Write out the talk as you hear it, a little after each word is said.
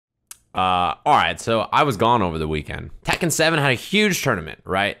All right, so I was gone over the weekend. Tekken 7 had a huge tournament,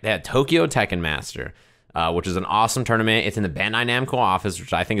 right? They had Tokyo Tekken Master, which is an awesome tournament. It's in the Bandai Namco office,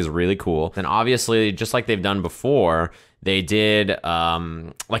 which I think is really cool. And obviously, just like they've done before, they did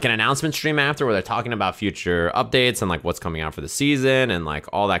like an announcement stream after where they're talking about future updates and like what's coming out for the season and like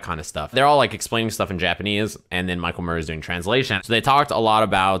all that kind of stuff. They're all like explaining stuff in Japanese, and then Michael Murray's doing translation. So they talked a lot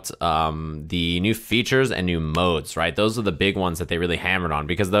about the new features and new modes, right? Those are the big ones that they really hammered on,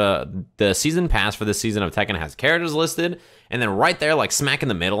 because the season pass for this season of Tekken has characters listed, and then right there, like smack in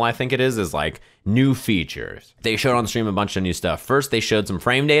the middle, I think it is like new features. They showed on stream a bunch of new stuff. First, they showed some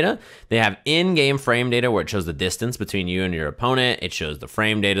frame data. They have in-game frame data where it shows the distance between you and your opponent. It shows the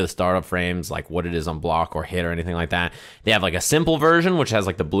frame data, the startup frames, like what it is on block or hit or anything like that. They have like a simple version, which has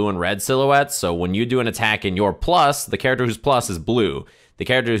like the blue and red silhouettes. So when you do an attack in your plus, the character who's plus is blue. The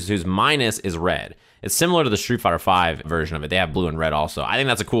character who's minus is red. It's similar to the Street Fighter V version of it. They have blue and red also. I think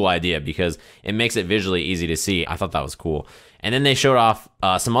that's a cool idea because it makes it visually easy to see. I thought that was cool. And then they showed off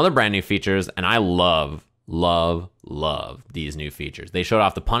some other brand new features, and I love these new features. They showed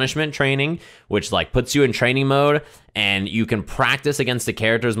off the punishment training, which like puts you in training mode, and you can practice against the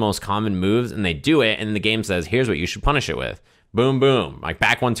character's most common moves, and they do it, and the game says, here's what you should punish it with. Boom, boom. Like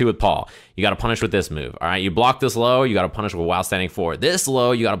back 1-2 with Paul. You got to punish with this move. All right. You block this low. You got to punish with while standing 4. This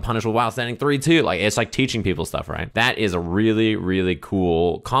low, you got to punish with while standing 3-2. Like it's like teaching people stuff, right? That is a really, really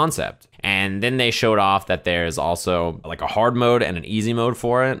cool concept. And then they showed off that there's also like a hard mode and an easy mode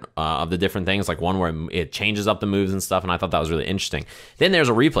for it, of the different things, like one where it changes up the moves and stuff. And I thought that was really interesting. Then there's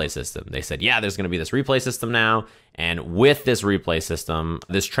a replay system. They said, yeah, there's going to be this replay system now. And with this replay system,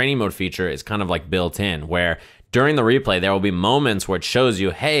 this training mode feature is kind of like built in, where during the replay, there will be moments where it shows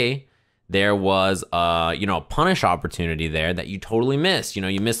you, hey, there was a punish opportunity there that you totally missed.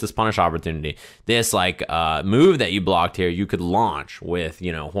 You missed this punish opportunity. This like move that you blocked here, you could launch with,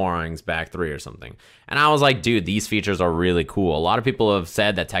 Hwoarang's back 3 or something. And I was like, dude, these features are really cool. A lot of people have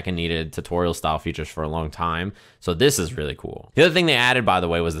said that Tekken needed tutorial style features for a long time. So this is really cool. The other thing they added, by the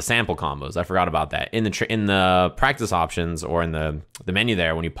way, was the sample combos. I forgot about that. In the practice options, or in the menu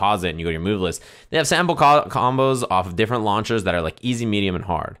there, when you pause it and you go to your move list, they have sample combos off of different launchers that are like easy, medium, and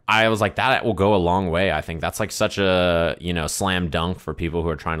hard. I was like, that will go a long way. I think that's like such a, slam dunk for people who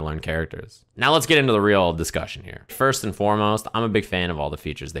are trying to learn characters. Now let's get into the real discussion here. First and foremost, I'm a big fan of all the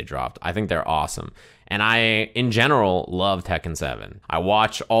features they dropped. I think they're awesome. And I, in general, love Tekken 7. I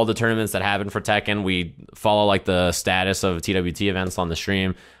watch all the tournaments that happen for Tekken. We follow like the status of TWT events on the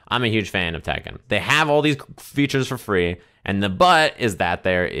stream. I'm a huge fan of Tekken. They have all these features for free, and the but is that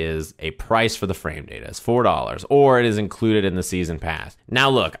there is a price for the frame data. It's $4, or it is included in the season pass. Now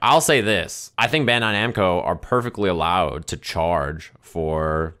look, I'll say this. I think Bandai Namco are perfectly allowed to charge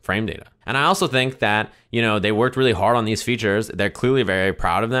for frame data. And I also think that, they worked really hard on these features. They're clearly very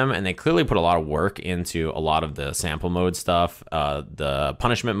proud of them, and they clearly put a lot of work into a lot of the sample mode stuff, the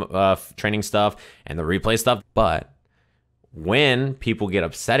punishment training stuff, and the replay stuff. But when people get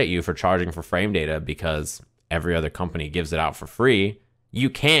upset at you for charging for frame data because every other company gives it out for free, you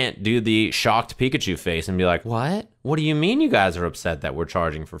can't do the shocked Pikachu face and be like, what? What do you mean you guys are upset that we're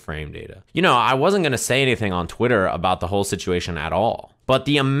charging for frame data? I wasn't going to say anything on Twitter about the whole situation at all. But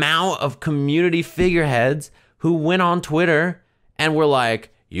the amount of community figureheads who went on Twitter and were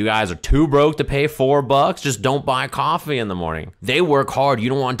like, you guys are too broke to pay $4, just don't buy coffee in the morning. They work hard. You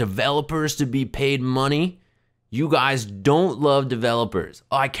don't want developers to be paid money. You guys don't love developers.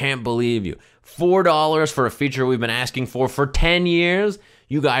 Oh, I can't believe you. $4 for a feature we've been asking for 10 years?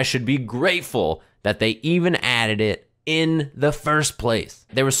 You guys should be grateful that they even added it in the first place.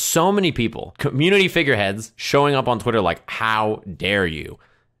 There were so many people, community figureheads, showing up on Twitter like, how dare you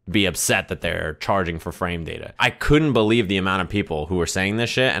be upset that they're charging for frame data? I couldn't believe the amount of people who were saying this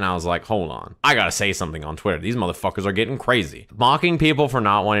shit, and I was like, hold on. I gotta say something on Twitter. These motherfuckers are getting crazy. Mocking people for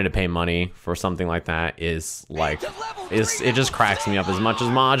not wanting to pay money for something like that is like, it just cracks me up as much as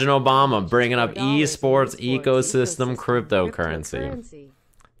Majin Obama bringing up esports ecosystem cryptocurrency.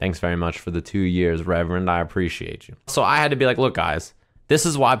 Thanks very much for the 2 years, Reverend. I appreciate you. So I had to be like, look, guys, this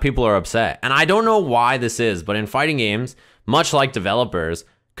is why people are upset. And I don't know why this is, but in fighting games, much like developers,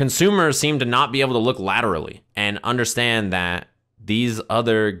 consumers seem to not be able to look laterally and understand that these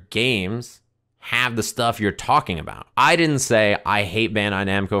other games have the stuff you're talking about. I didn't say I hate Bandai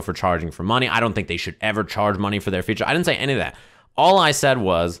Namco for charging for money. I don't think they should ever charge money for their feature. I didn't say any of that. All I said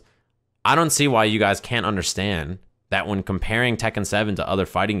was, I don't see why you guys can't understand that when comparing Tekken 7 to other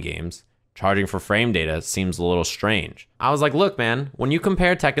fighting games, charging for frame data seems a little strange. I was like, look, man, when you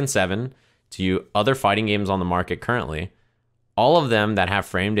compare Tekken 7 to other fighting games on the market currently, all of them that have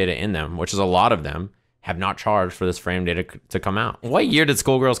frame data in them, which is a lot of them, have not charged for this frame data to come out. What year did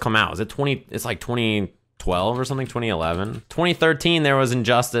Skullgirls come out? Is it it's like 2012 or something, 2011? 2013, there was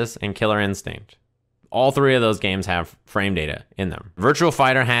Injustice and Killer Instinct. All three of those games have frame data in them. Virtua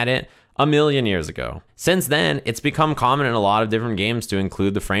Fighter had it a million years ago. Since then, it's become common in a lot of different games to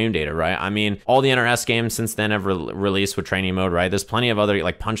include the frame data, right? I mean, all the NRS games since then have released with training mode, right? There's plenty of other,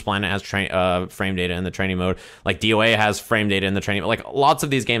 like Punch Planet has frame data in the training mode. Like DOA has frame data in the training mode. Like lots of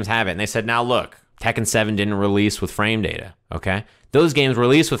these games have it. And they said, now look, Tekken 7 didn't release with frame data, okay? Those games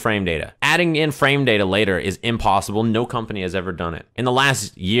release with frame data. Adding in frame data later is impossible. No company has ever done it. In the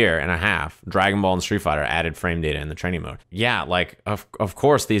last year and a half, Dragon Ball and Street Fighter added frame data in the training mode. Yeah, like, of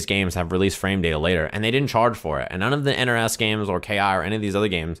course these games have released frame data later, and they didn't charge for it. And none of the NRS games or KI or any of these other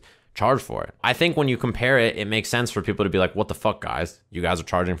games charge for it. I think when you compare it, it makes sense for people to be like, what the fuck, guys? You guys are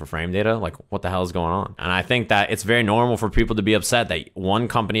charging for frame data? Like, what the hell is going on? And I think that it's very normal for people to be upset that one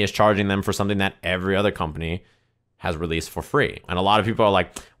company is charging them for something that every other company has released for free. And a lot of people are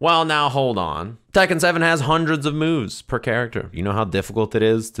like, well, now hold on. Tekken 7 has hundreds of moves per character. You know how difficult it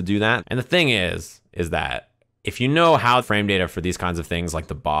is to do that? And the thing is that if you know how frame data for these kinds of things like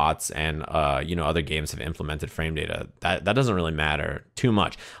the bots and other games have implemented frame data, that doesn't really matter too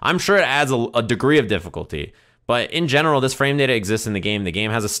much. I'm sure it adds a degree of difficulty, but in general, this frame data exists in the game. The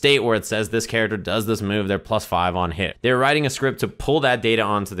game has a state where it says this character does this move, they're +5 on hit. They're writing a script to pull that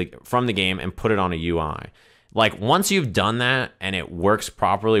data from the game and put it on a UI. Like, once you've done that and it works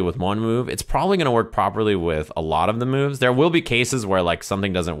properly with one move, it's probably going to work properly with a lot of the moves. There will be cases where, like,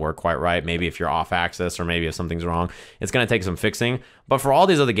 something doesn't work quite right. Maybe if you're off axis or maybe if something's wrong, it's going to take some fixing. But for all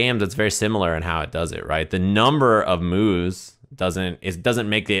these other games, it's very similar in how it does it, right? The number of moves doesn't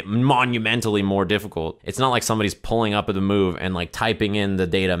make it monumentally more difficult. It's not like somebody's pulling up at the move and like typing in the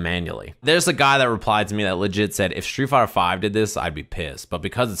data manually. There's a guy that replied to me that legit said, if Street Fighter 5 did this, I'd be pissed. But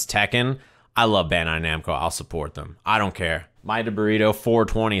because it's Tekken, I love Bandai Namco. I'll support them. I don't care. My Burrito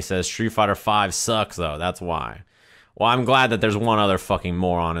 420 says Street Fighter 5 sucks though. That's why. Well, I'm glad that there's one other fucking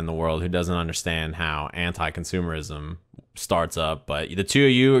moron in the world who doesn't understand how anti-consumerism starts up. But the two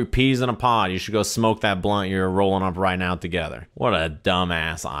of you are peas in a pod. You should go smoke that blunt you're rolling up right now together. What a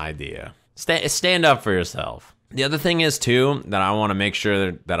dumbass idea. Stand up for yourself. The other thing is too that I want to make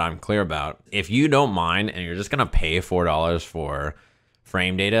sure that I'm clear about. If you don't mind and you're just gonna pay $4 for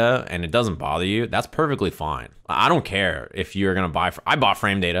frame data and it doesn't bother you, that's perfectly fine. I don't care if you're gonna buy. I bought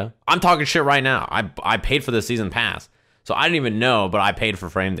frame data. I'm talking shit right now. I paid for the season pass, so I didn't even know, but I paid for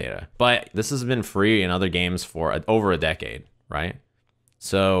frame data. But this has been free in other games for over a decade, right?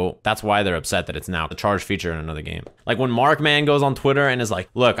 So that's why they're upset that it's now a charge feature in another game. Like when Markman goes on Twitter and is like,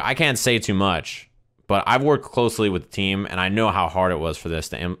 look, I can't say too much, but I've worked closely with the team and I know how hard it was for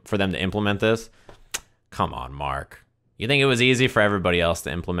them to implement this. Come on, Mark. You think it was easy for everybody else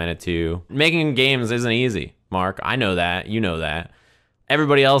to implement it too? Making games isn't easy, Mark. I know that. You know that.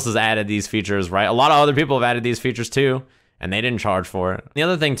 Everybody else has added these features, right? A lot of other people have added these features too, and they didn't charge for it. The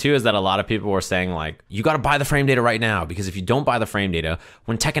other thing too is that a lot of people were saying like, you got to buy the frame data right now, because if you don't buy the frame data,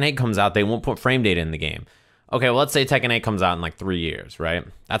 when Tekken 8 comes out, they won't put frame data in the game. Okay, well, let's say Tekken 8 comes out in like 3 years, right?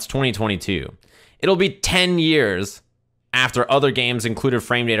 That's 2022. It'll be 10 years after other games included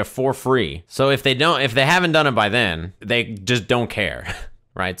frame data for free. So if they haven't done it by then, they just don't care,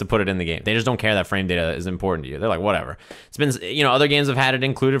 right? To put it in the game. They just don't care that frame data is important to you. They're like, whatever. It's been, other games have had it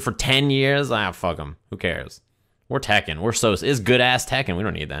included for 10 years. Ah, fuck them. Who cares? We're Tekken. It's good ass Tekken. We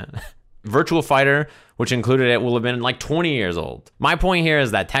don't need that. Virtua Fighter, which included it, will have been like 20 years old. My point here is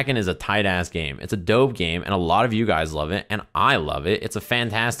that Tekken is a tight ass game. It's a dope game, and a lot of you guys love it, and I love it. It's a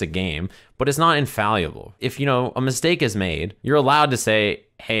fantastic game, but it's not infallible. If, a mistake is made, you're allowed to say,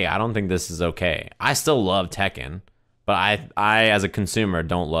 hey, I don't think this is okay. I still love Tekken, but I as a consumer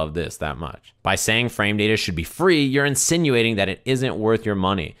don't love this that much. By saying frame data should be free, you're insinuating that it isn't worth your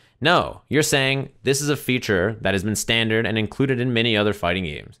money. No, you're saying this is a feature that has been standard and included in many other fighting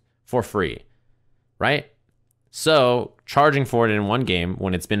games for free, right? So charging for it in one game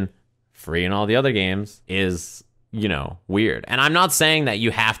when it's been free in all the other games is, weird. And I'm not saying that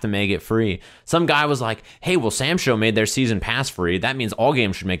you have to make it free. Some guy was like, hey, well, Sam Show made their season pass free. That means all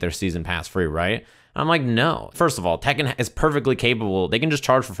games should make their season pass free, right? And I'm like, no. First of all, Tekken is perfectly capable. They can just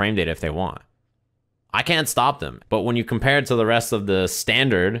charge for frame data if they want. I can't stop them. But when you compare it to the rest of the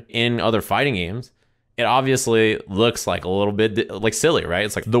standard in other fighting games, it obviously looks like a little bit like silly, right?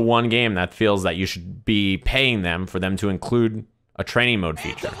 It's like the one game that feels that you should be paying them for them to include a training mode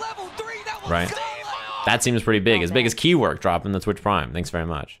feature, right? That seems pretty big. As big as Keywork dropping the Twitch Prime. Thanks very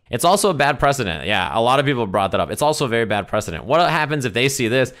much. It's also a bad precedent. Yeah, a lot of people brought that up. It's also a very bad precedent. What happens if they see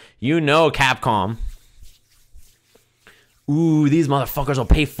this? Capcom ooh, these motherfuckers will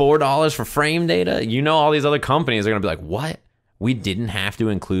pay $4 for frame data. You know, all these other companies are going to be like, what? We didn't have to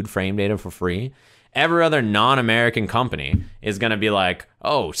include frame data for free? Every other non-American company is going to be like,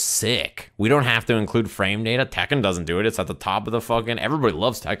 oh, sick. We don't have to include frame data. Tekken doesn't do it. It's at the top of the fucking... Everybody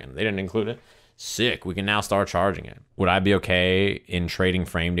loves Tekken. They didn't include it. Sick. We can now start charging it. Would I be okay in trading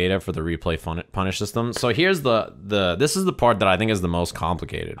frame data for the replay punish system? So here's this is the part that I think is the most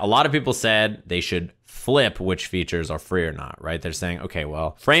complicated. A lot of people said they should flip which features are free or not, right? They're saying, okay,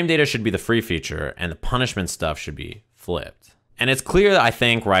 well, frame data should be the free feature and the punishment stuff should be flipped. And it's clear, I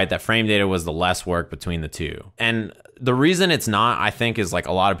think, right, that frame data was the less work between the two. And the reason it's not, I think, is like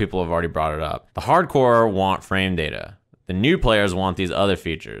a lot of people have already brought it up. The hardcore want frame data. The new players want these other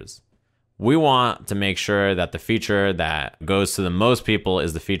features. We want to make sure that the feature that goes to the most people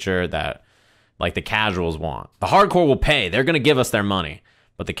is the feature that like the casuals want. The hardcore will pay. They're going to give us their money.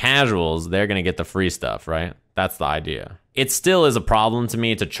 But the casuals, they're going to get the free stuff, right? That's the idea. It still is a problem to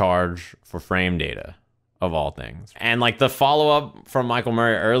me to charge for frame data, of all things. And like the follow-up from Michael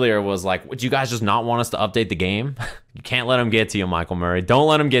Murray earlier was like, would you guys just not want us to update the game? You can't let them get to you, Michael Murray. Don't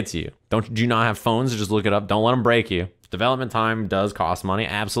let them get to you. Do you not have phones to just look it up? Don't let them break you. Development time does cost money,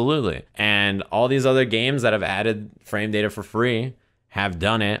 absolutely. And all these other games that have added frame data for free have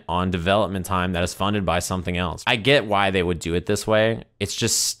done it on development time that is funded by something else. I get why they would do it this way. It's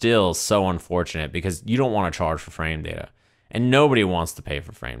just still so unfortunate because you don't want to charge for frame data. And nobody wants to pay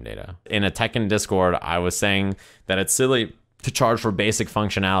for frame data. In a Tekken Discord, I was saying that it's silly to charge for basic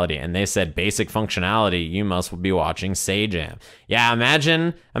functionality. And they said, basic functionality, you must be watching Sajam. Yeah,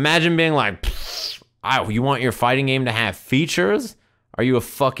 imagine being like, you want your fighting game to have features? Are you a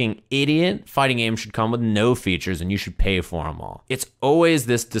fucking idiot? Fighting games should come with no features and you should pay for them all. It's always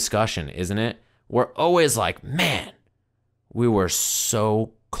this discussion, isn't it? We're always like, man, we were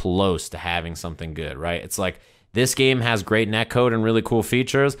so close to having something good, right? It's like, this game has great netcode and really cool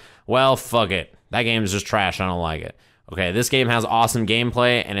features. Well, fuck it. That game is just trash. I don't like it. Okay, this game has awesome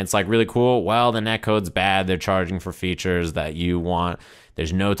gameplay and it's like really cool. Well, the netcode's bad. They're charging for features that you want.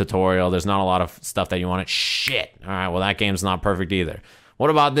 There's no tutorial. There's not a lot of stuff that you want. Shit. All right, well, that game's not perfect either. What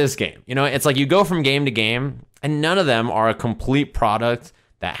about this game? You know, it's like you go from game to game and none of them are a complete product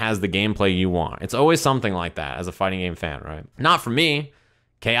that has the gameplay you want. It's always something like that as a fighting game fan, right? Not for me.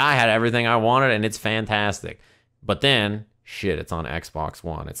 KI had everything I wanted and it's fantastic. But then, shit, it's on Xbox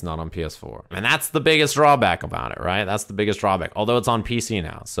One. It's not on PS4. And that's the biggest drawback about it, right? That's the biggest drawback. Although it's on PC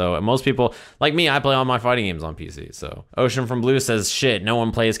now. So most people, like me, I play all my fighting games on PC. So Ocean from Blue says, shit, no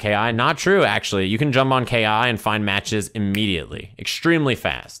one plays KI. Not true, actually. You can jump on KI and find matches immediately. Extremely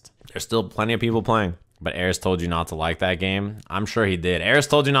fast. There's still plenty of people playing. But Eris told you not to like that game? I'm sure he did. Eris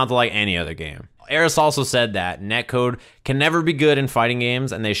told you not to like any other game. Eris also said that netcode can never be good in fighting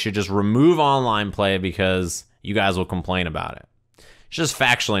games and they should just remove online play because you guys will complain about it. It's just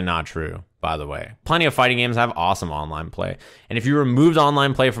factually not true, by the way. Plenty of fighting games have awesome online play. And if you removed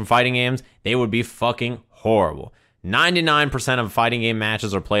online play from fighting games, they would be fucking horrible. 99% of fighting game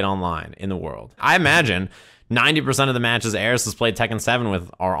matches are played online in the world. I imagine 90% of the matches Eris has played Tekken 7 with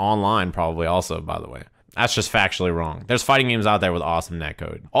are online probably also, by the way. That's just factually wrong. There's fighting games out there with awesome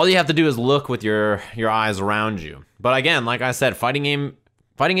netcode. All you have to do is look with your eyes around you. But again, like I said, fighting game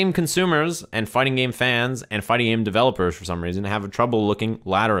consumers and fighting game fans and fighting game developers for some reason have trouble looking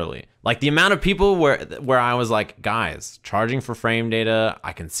laterally. Like the amount of people where I was like, guys, charging for frame data,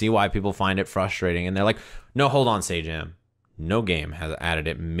 I can see why people find it frustrating. And they're like, no, hold on, Sajam. No game has added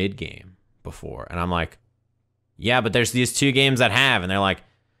it mid-game before. And I'm like, yeah, but there's these two games that have. And they're like,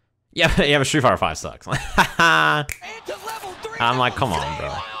 yeah, but Street Fighter 5 sucks. I'm like, come on,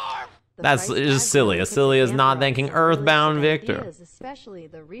 bro. That's just silly. As silly as not thanking Earthbound Victor. Especially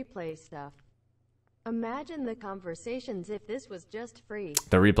the replay stuff. Imagine the conversations if this was just free.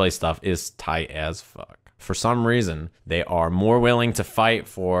 The replay stuff is tight as fuck. For some reason, they are more willing to fight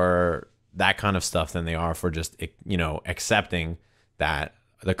for that kind of stuff than they are for just, you know, accepting that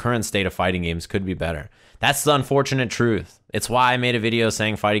the current state of fighting games could be better. That's the unfortunate truth. It's why I made a video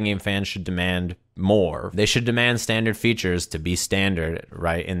saying fighting game fans should demand more. They should demand standard features to be standard,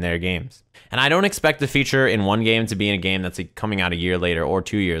 right, in their games. And I don't expect the feature in one game to be in a game that's coming out a year later or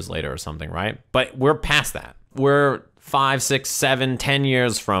 2 years later or something, right? But we're past that. We're 5, 6, 7, 10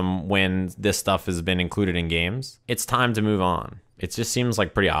 years from when this stuff has been included in games. It's time to move on. It just seems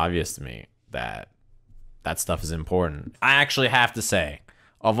like pretty obvious to me that that stuff is important. I actually have to say,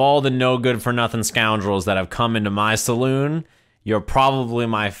 of all the no good for nothing scoundrels that have come into my saloon, you're probably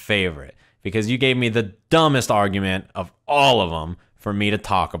my favorite because you gave me the dumbest argument of all of them for me to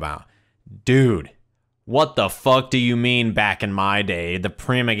talk about. Dude, What the fuck do you mean back in my day, the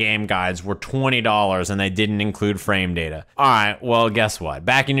Prima game guides were $20 and they didn't include frame data? All right, well, guess what?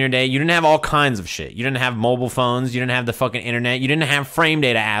 Back in your day, you didn't have all kinds of shit. You didn't have mobile phones. You didn't have the fucking internet. You didn't have frame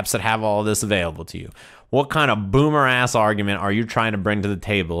data apps that have all this available to you. What kind of boomer-ass argument are you trying to bring to the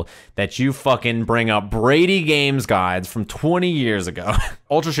table that you fucking bring up Brady Games guides from 20 years ago?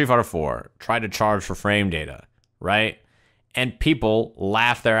 Ultra Street Fighter 4 tried to charge for frame data, right? And people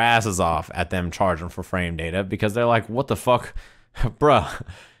laugh their asses off at them charging for frame data because they're like, what the fuck? Bruh,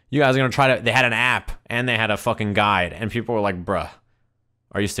 you guys are going to try to... They had an app and they had a fucking guide. And people were like, bruh,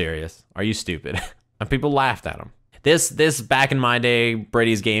 are you serious? Are you stupid? And people laughed at them. This back in my day,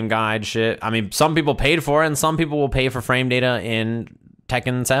 Brady's game guide shit. I mean, some people paid for it and some people will pay for frame data in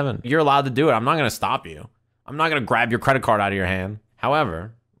Tekken 7. You're allowed to do it. I'm not going to stop you. I'm not going to grab your credit card out of your hand.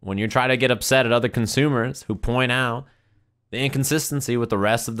 However, when you try to get upset at other consumers who point out the inconsistency with the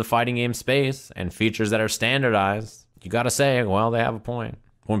rest of the fighting game space and features that are standardized, you gotta say, well, they have a point.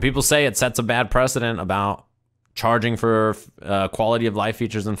 When people say it sets a bad precedent about charging for quality of life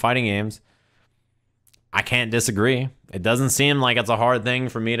features in fighting games, I can't disagree. It doesn't seem like it's a hard thing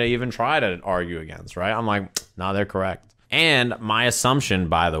for me to even try to argue against, right? I'm like, no, they're correct. And my assumption,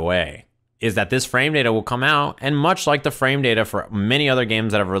 by the way, is that this frame data will come out, and much like the frame data for many other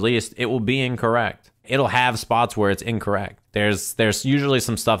games that have released, it will be incorrect. It'll have spots where it's incorrect. There's usually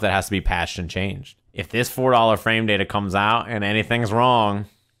some stuff that has to be patched and changed. If this $4 frame data comes out and anything's wrong,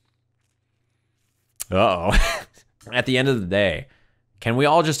 uh-oh. At the end of the day, can we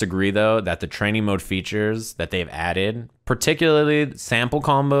all just agree, though, that the training mode features that they've added, particularly sample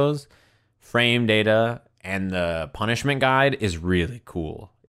combos, frame data, and the punishment guide, is really cool?